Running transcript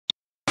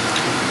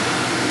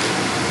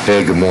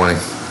Hey, good morning.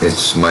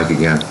 It's Mike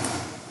again.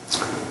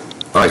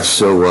 All right,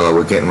 so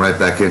we're getting right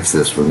back into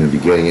this. We're going to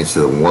be getting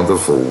into the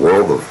wonderful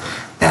world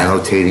of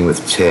annotating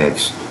with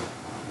tags.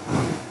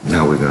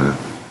 Now we're going to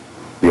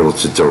be able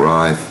to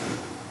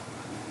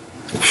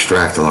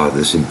extract a lot of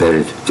this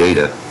embedded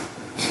data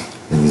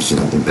and these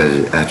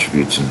embedded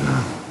attributes and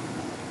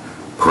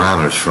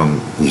parameters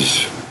from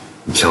these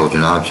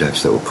intelligent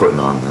objects that we're putting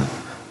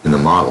in the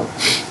model.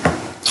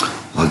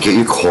 Get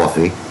your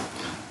coffee.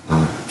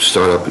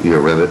 Start up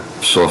your Revit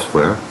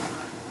software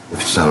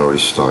if it's not already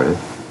started.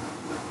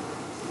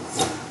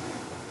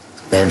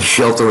 And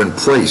shelter in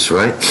place,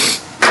 right?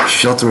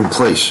 Shelter in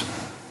place.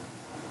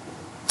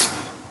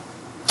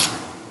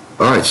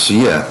 All right, so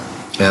yeah,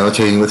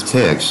 annotating with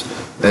tags.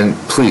 And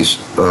please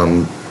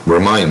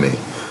remind me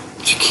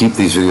to keep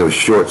these videos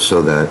short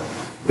so that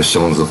if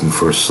someone's looking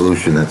for a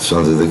solution that's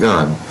under the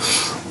gun,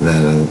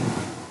 that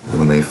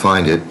when they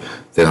find it,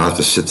 they don't have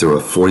to sit through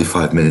a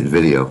 45-minute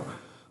video.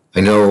 I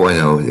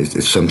know,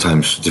 it's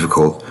sometimes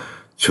difficult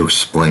to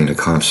explain a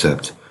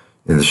concept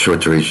in the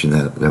short duration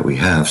that we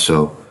have,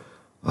 so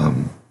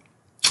I'm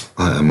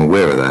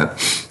aware of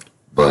that,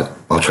 but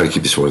I'll try to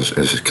keep this one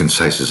as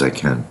concise as I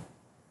can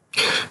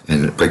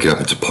and break it up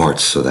into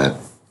parts so that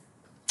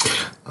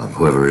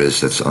whoever it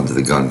is that's under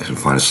the gun can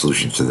find a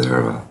solution to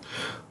their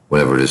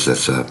whatever it is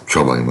that's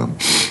troubling them.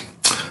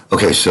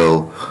 Okay,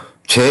 so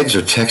tags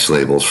are text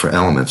labels for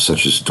elements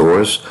such as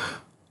doors,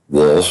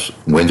 walls,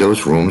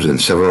 windows, rooms,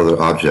 and several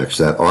other objects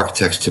that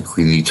architects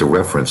typically need to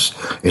reference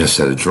in a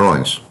set of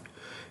drawings.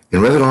 In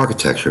Revit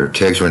architecture,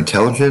 tags are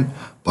intelligent,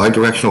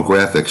 bidirectional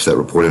graphics that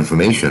report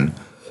information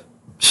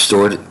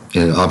stored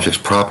in an object's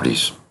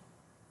properties.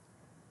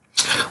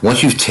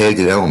 Once you've tagged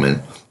an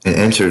element and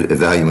entered a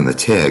value in the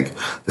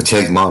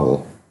tag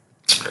model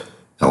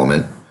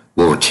element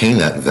will retain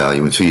that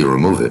value until you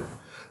remove it.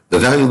 The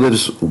value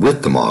lives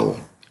with the model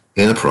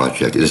in a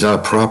project. It is not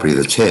a property of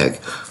the tag,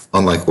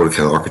 unlike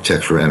AutoCAD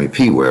architecture or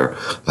MEP, where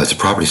it's a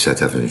property set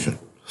definition.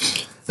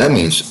 That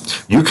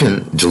means you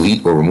can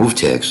delete or remove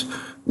tags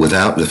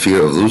without the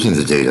fear of losing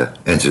the data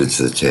entered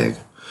into the tag.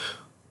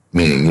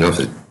 Meaning,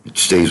 it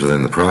stays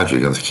within the project. You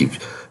don't have to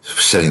keep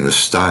setting the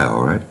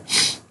style, right?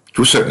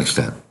 To a certain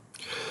extent.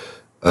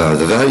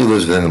 The value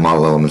lives within the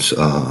model elements.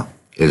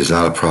 It is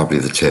not a property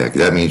of the tag.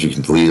 That means you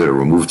can delete it or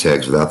remove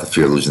tags without the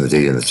fear of losing the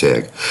data in the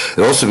tag.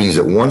 It also means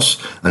that once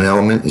an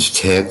element is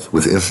tagged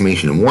with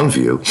information in one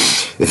view,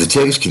 if the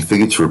tag is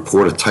configured to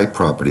report a type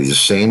property, the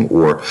same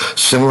or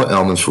similar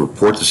elements will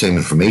report the same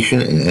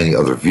information in any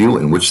other view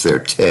in which they're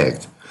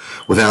tagged,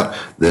 without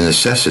the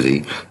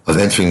necessity of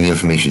entering the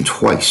information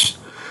twice.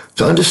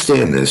 To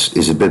understand this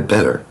is a bit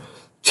better.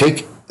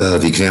 Take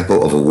the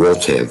example of a wall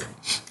tag.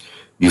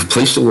 You've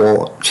placed a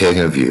wall tag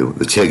in a view.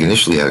 The tag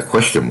initially had a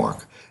question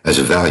mark as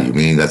a value,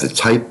 meaning that the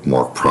type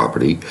mark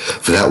property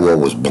for that wall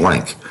was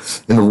blank.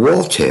 In the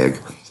wall tag,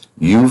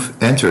 you've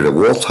entered a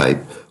wall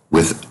type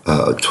with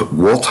a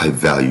wall type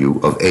value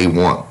of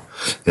A1.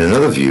 In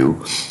another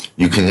view,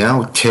 you can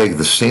now tag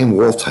the same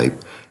wall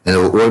type and it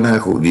will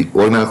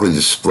automatically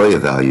display a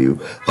value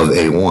of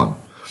A1.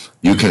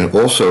 You can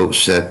also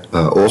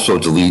also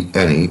delete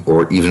any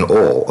or even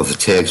all of the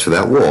tags for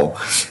that wall,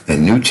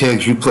 and new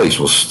tags you place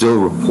will still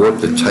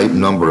report the type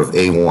number of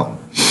A1.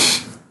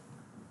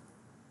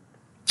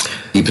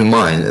 Keep in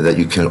mind that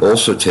you can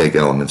also tag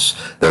elements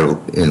that are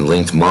in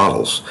linked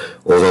models,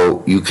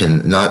 although you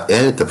cannot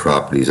edit the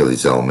properties of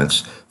these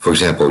elements. For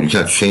example, you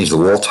cannot change the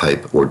wall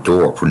type or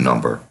door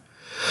number.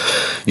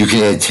 You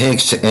can add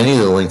tags to any of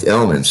the linked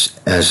elements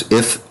as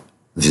if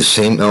the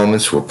same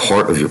elements were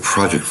part of your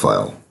project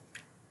file.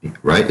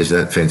 Right? Isn't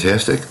that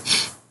fantastic?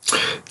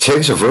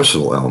 Tags are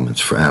versatile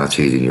elements for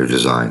annotating your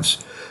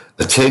designs.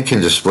 A tag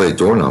can display a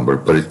door number,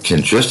 but it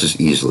can just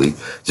as easily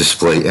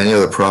display any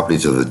other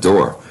properties of the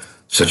door,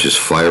 such as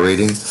fire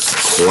rating,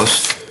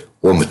 cost,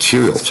 or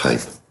material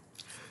type.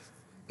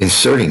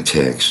 Inserting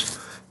tags.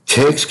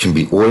 Tags can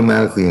be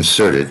automatically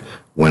inserted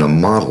when a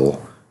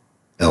model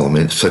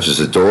element, such as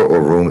a door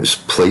or room, is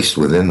placed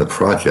within the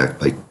project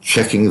by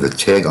checking the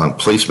tag on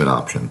placement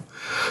option.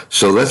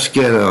 So let's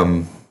get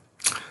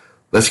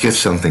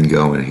something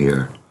going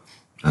here.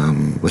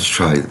 Let's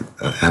try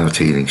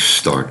annotating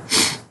start.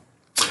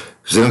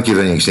 Because they don't give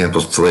any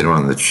examples till later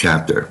on in the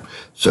chapter.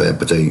 So,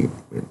 but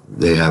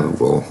they have,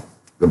 well,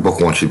 the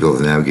book wants you to be able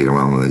to navigate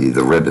around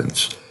the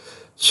ribbons.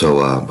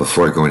 So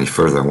before I go any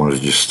further, I wanted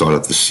to just start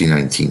up the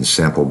C19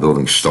 sample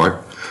building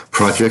start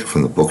project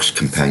from the book's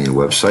companion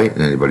website.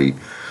 And anybody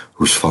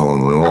who's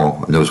following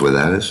along knows where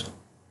that is.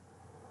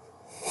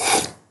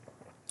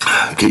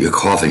 Get your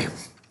coffee.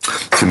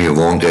 It's going to be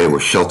a long day. We're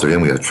sheltered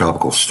in. We got a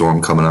tropical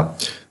storm coming up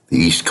the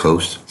East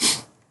Coast.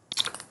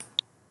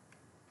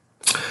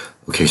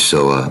 Okay,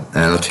 so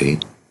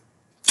annotate.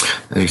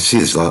 And you can see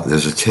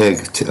there's a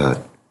tag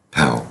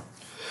panel.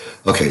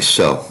 Okay,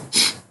 so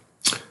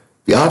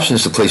the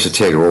options to place a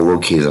tag are all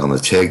located on the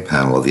tag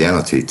panel of the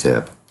Annotate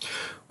tab.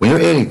 When you're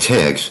adding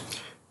tags,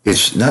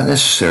 it's not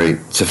necessary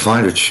to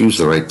find or choose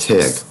the right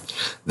tag.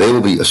 They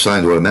will be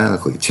assigned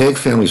automatically. Tag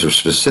families are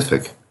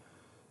specific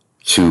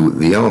to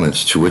the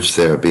elements to which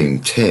they are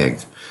being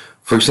tagged.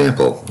 For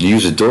example, you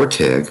use a door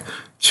tag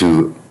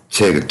to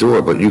tag a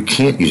door, but you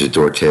can't use a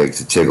door tag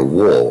to tag a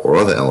wall or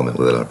other element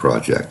within a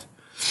project.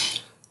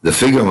 The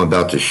figure I'm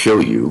about to show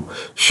you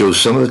shows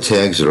some of the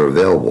tags that are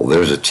available.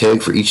 There's a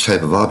tag for each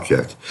type of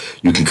object.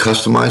 You can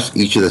customize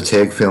each of the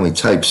tag family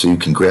types so you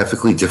can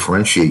graphically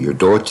differentiate your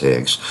door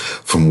tags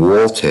from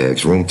wall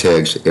tags, room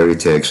tags, area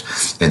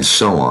tags, and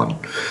so on.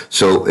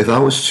 So if I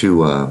was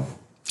to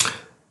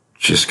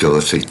just go,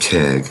 let's say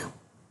tag,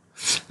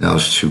 and I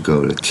was to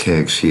go to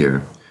tags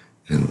here,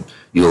 and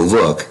you'll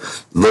look,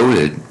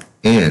 loaded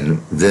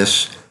in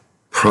this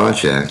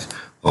project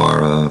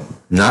are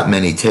not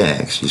many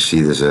tags. You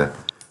see there's a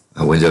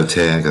window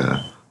tag,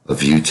 a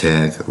view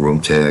tag, a room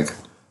tag,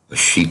 a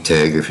sheet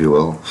tag, if you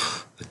will,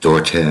 a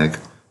door tag,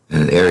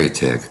 and an area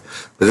tag.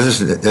 But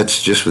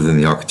that's just within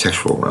the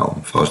architectural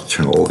realm. If I was to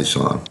turn all these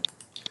on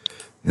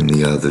in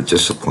the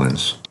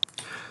disciplines,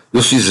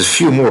 you'll see there's a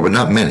few more, but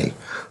not many.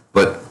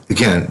 But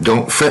again,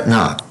 don't fret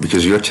not,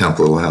 because your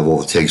template will have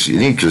all the tags you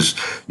need, because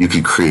you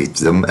can create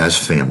them as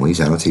families,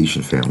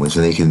 annotation families,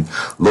 and they can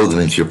load them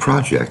into your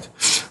project.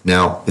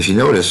 Now, if you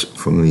notice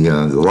from the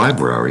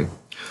library,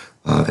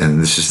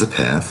 and this is the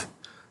path,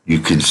 you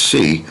can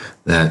see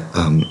that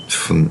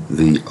from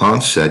the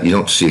onset, you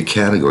don't see a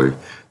category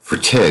for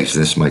tags,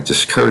 and this might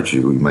discourage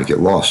you. You might get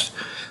lost.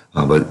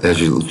 But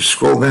as you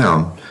scroll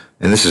down,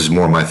 and this is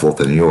more my fault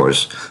than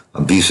yours,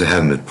 these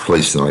haven't been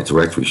placed in the right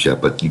directories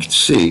yet, but you can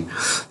see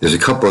there's a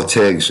couple of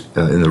tags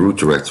in the root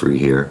directory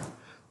here.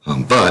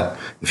 But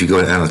if you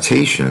go to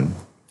annotation,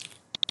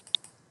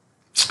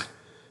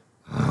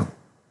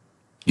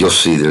 you'll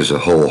see there's a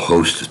whole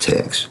host of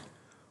tags,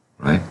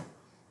 right?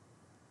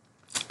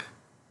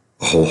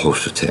 A whole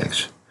host of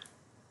tags.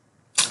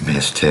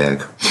 Mass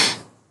tag,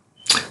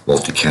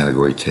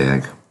 multi-category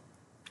tag.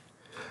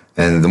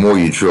 And the more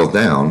you drill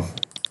down,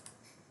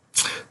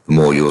 the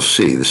more you'll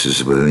see. This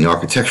is within the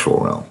architectural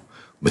realm.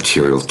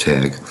 Material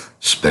tag,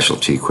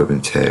 specialty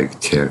equipment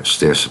tag,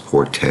 stair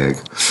support tag.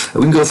 And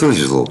we can go through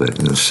these a little bit.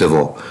 In the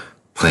civil,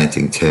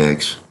 planting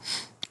tags.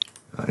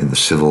 In the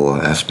civil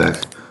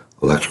aspect,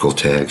 electrical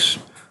tags.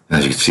 And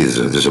as you can see,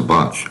 there's a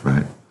bunch,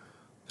 right?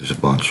 There's a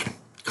bunch.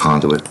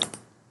 Conduit.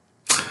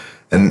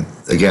 And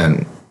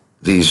again,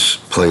 these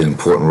play an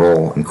important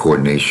role in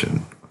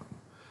coordination.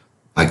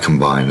 I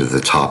combined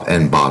the top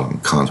and bottom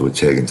conduit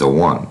tag into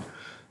one,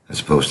 as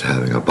opposed to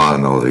having a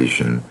bottom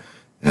elevation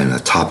and a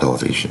top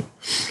elevation.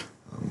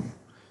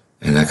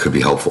 And that could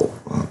be helpful.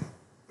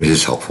 It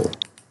is helpful.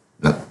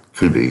 Not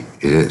could be,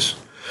 it is.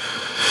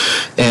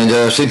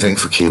 And same thing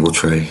for cable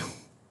tray.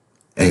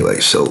 Anyway,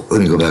 so let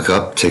me go back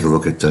up, take a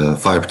look at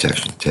fire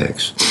protection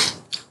tags.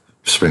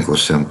 Sprinkler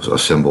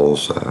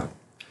symbols.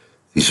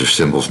 These are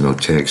symbols, no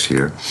tags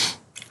here.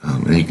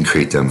 And you can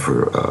create them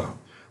for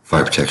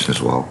fire protection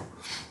as well.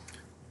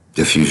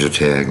 Diffuser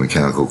tag,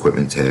 mechanical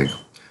equipment tag.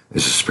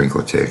 There's a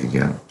sprinkler tag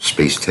again.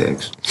 Space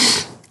tags.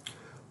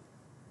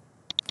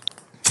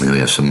 And then we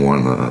have some more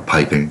on the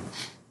piping,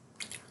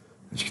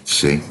 as you can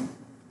see.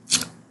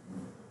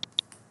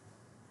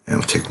 And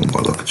we'll take one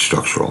more look at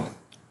structural.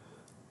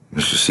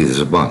 As you see, there's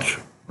a bunch,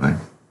 right?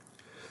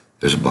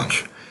 There's a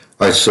bunch.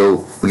 All right,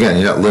 so again,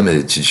 you're not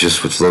limited to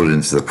just what's loaded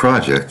into the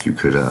project. You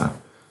could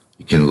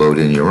you can load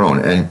in your own,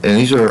 and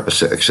these are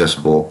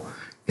accessible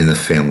in the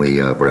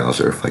family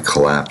browser. If I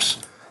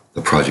collapse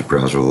the project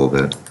browser a little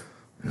bit,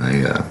 and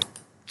I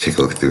take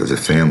a look at the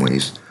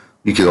families,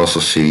 you can also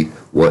see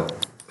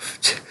what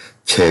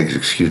tags,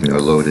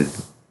 are loaded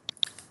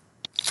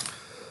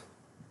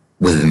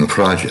within the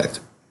project.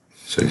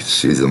 So you can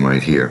see them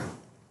right here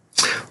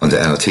under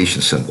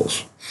annotation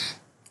symbols,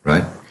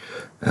 right?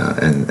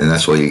 And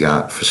that's what you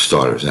got for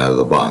starters out of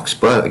the box.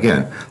 But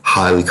again,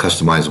 highly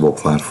customizable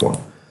platform.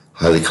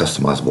 Highly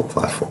customizable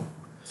platform.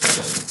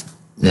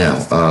 Now,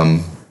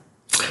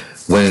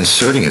 when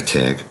inserting a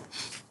tag,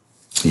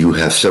 you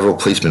have several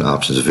placement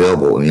options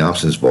available in the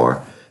options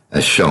bar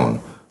as shown.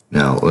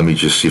 Now, let me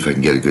just see if I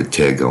can get a good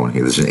tag going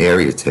here. There's an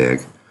area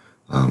tag.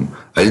 I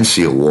didn't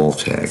see a wall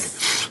tag.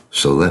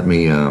 So let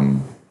me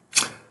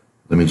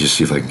just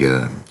see if I can get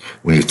a,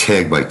 when you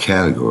tag by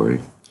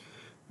category,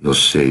 you'll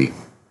see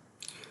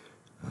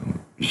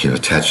you can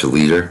attach a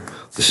leader.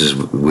 This is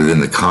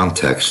within the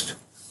context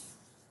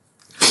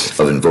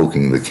of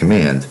invoking the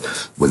command.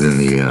 Within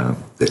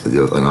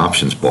an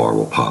options bar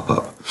will pop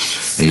up.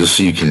 And you'll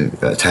see you can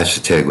attach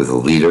the tag with a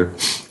leader.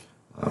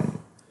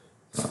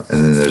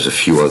 And then there's a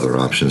few other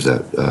options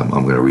that I'm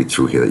going to read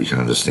through here that you can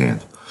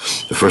understand.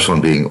 The first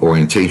one being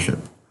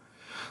orientation.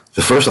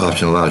 The first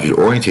option allows you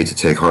to orientate the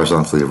tag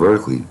horizontally or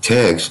vertically.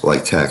 Tags,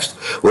 like text,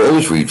 will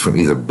always read from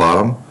either the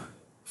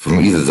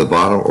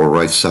bottom or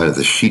right side of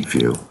the sheet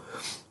view.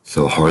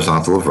 So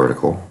horizontal or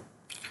vertical.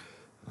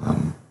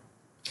 And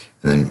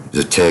then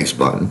the tags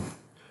button.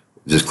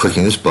 Just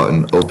clicking this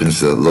button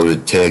opens the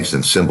loaded tags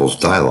and symbols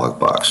dialog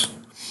box,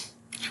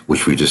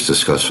 which we just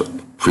discussed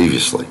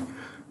previously.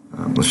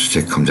 Let's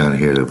just come down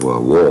here to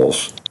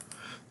walls.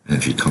 And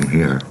if you come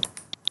here,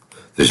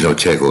 there's no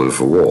tag loaded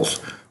for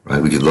walls,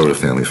 right? We could load a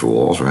family for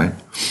walls, right?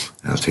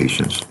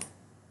 Annotations.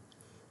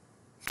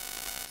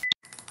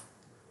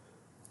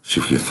 see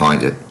if we can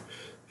find it.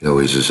 It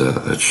always is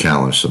a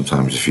challenge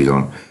sometimes if you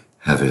don't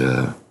have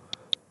it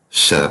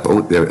set up.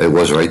 Oh, there it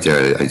was right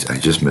there. I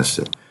just missed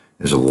it.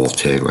 There's a wall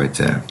tag right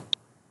there.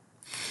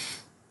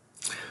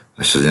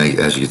 So now,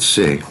 as you can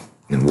see,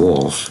 in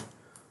walls,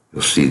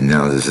 you'll see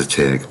now there's a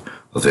tag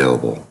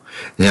available.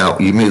 Now,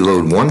 you may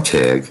load one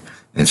tag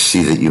and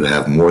see that you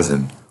have more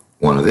than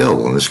one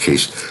available. In this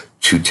case,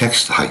 2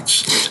 text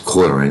heights,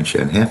 1/4 inch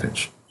and 1/2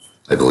 inch,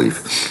 I believe.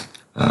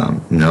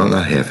 No,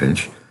 not 1/2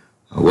 inch.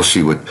 We'll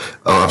see what,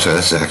 oh, I'm sorry,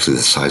 that's actually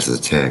the size of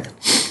the tag.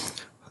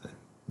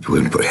 You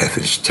wouldn't put 1/2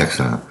 inch text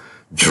on a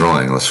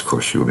drawing unless, of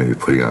course, you were maybe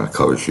putting it on a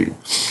cover sheet.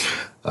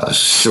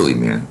 Silly,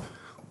 man.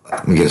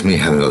 Let me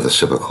have another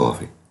sip of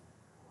coffee.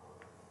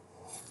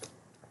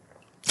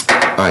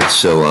 All right,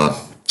 so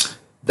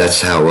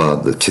that's how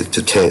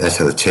that's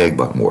how the tag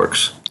button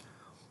works.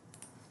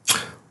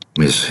 Let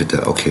me just hit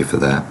that OK for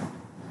that.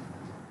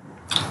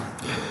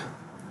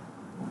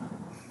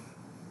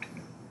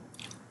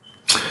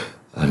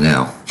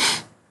 Now,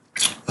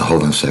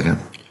 hold on a second.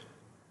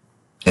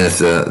 And if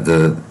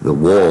the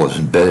wall is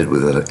embedded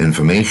with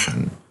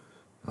information,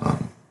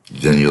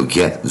 then you'll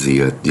get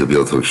you'll be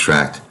able to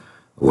extract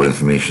what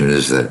information it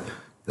is that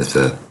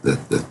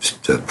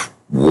the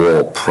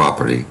wall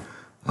property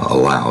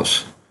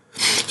allows.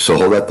 So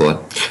hold that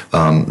thought.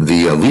 The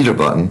leader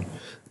button,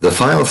 the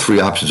final 3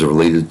 options are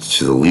related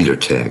to the leader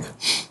tag.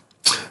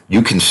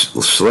 You can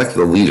select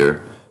the leader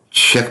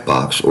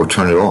checkbox or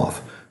turn it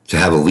off to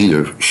have a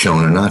leader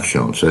shown or not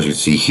shown. So as you can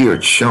see here,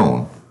 it's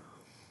shown.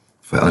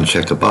 If I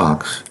uncheck the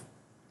box,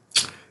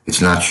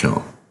 it's not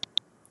shown,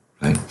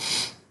 right?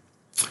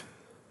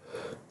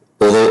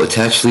 Although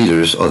attached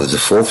leaders are the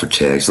default for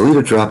tags, the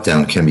leader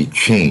dropdown can be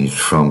changed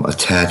from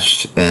attached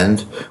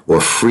end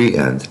or free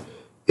end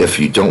if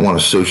you don't want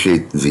to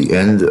associate the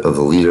end of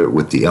the leader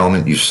with the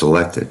element you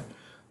selected.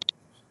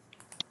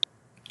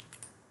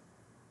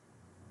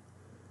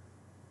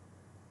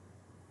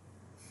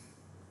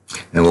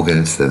 And we'll get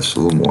into this a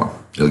little more.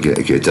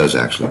 It does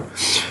actually.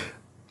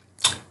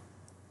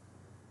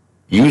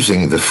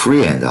 Using the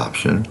free end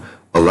option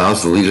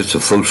allows the leader to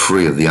float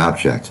free of the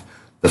object.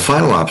 The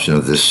final option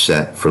of this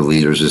set for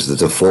leaders is the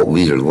default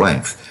leader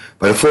length.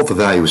 By default, the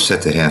value is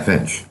set to 1/2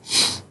 inch.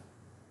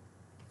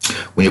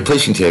 When you're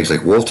placing tags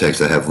like wall tags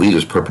that have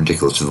leaders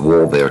perpendicular to the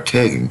wall they are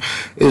tagging,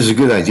 it is a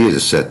good idea to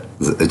set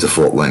a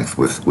default length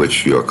with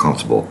which you're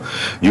comfortable.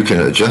 You can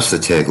adjust the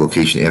tag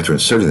location after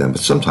inserting them,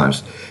 but sometimes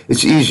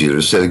it's easier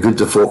to set a good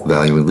default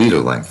value in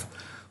leader length.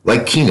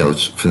 Like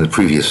keynotes from the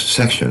previous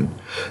section,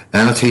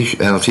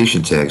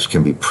 annotation tags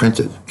can be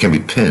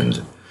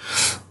pinned.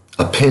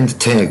 A pinned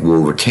tag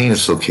will retain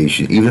its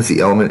location even if the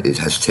element it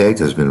has tagged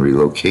has been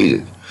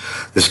relocated.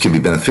 This can be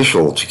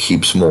beneficial to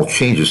keep small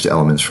changes to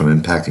elements from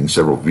impacting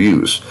several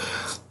views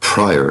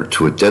prior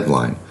to a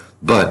deadline,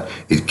 but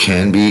it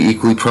can be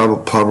equally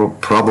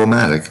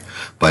problematic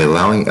by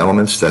allowing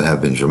elements that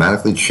have been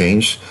dramatically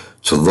changed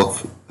to look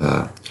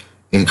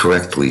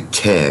incorrectly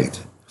tagged.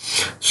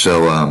 So,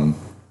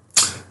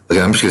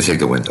 again, I'm just going to take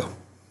the window.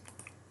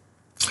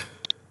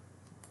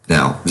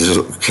 Now, there's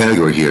a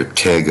category here,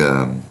 tag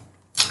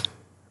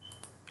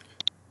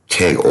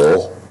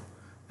all,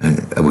 and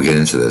we'll get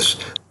into this.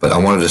 But I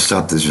wanted to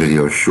stop this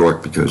video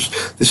short because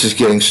this is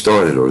getting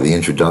started, or the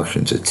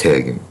introduction to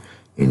tagging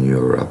in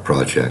your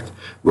project.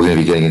 We're going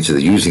to be getting into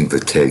using the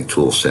tag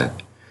tool set,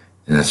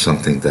 and that's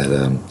something that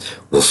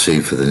we'll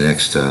save for the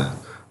next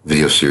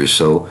video series.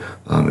 So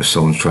if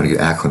someone's trying to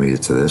get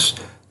acclimated to this,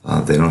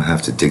 they don't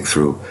have to dig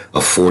through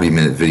a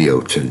 40-minute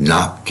video to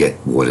not get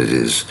what it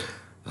is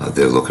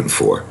they're looking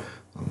for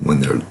when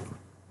they're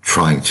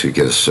trying to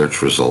get a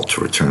search result to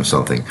return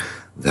something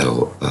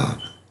that'll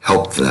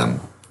help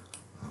them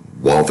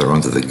while they're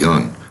under the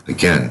gun.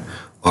 Again,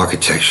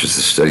 architecture is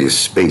the study of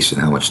space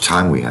and how much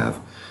time we have.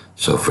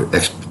 So for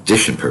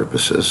expedition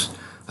purposes,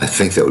 I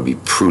think that would be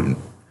prudent.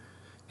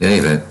 In any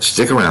event,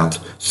 stick around,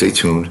 stay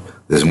tuned.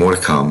 There's more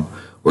to come.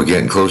 We're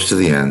getting close to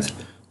the end.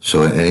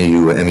 So any of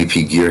you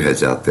MEP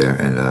gearheads out there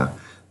and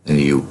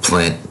any of you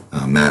plant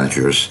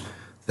managers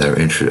that are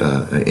into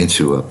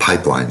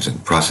pipelines and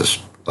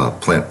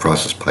plant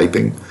process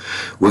piping,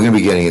 we're going to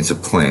be getting into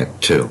plant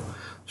too.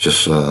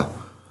 Just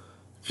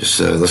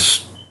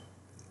let's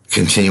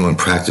continue and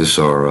practice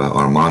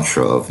our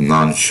mantra of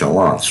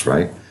nonchalance,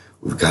 right?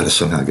 We've got to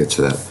somehow get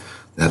to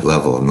that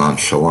level of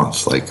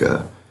nonchalance, like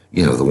the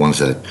ones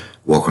that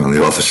walk around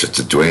the office just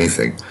to do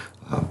anything,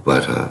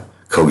 but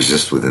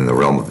coexist within the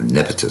realm of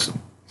nepotism.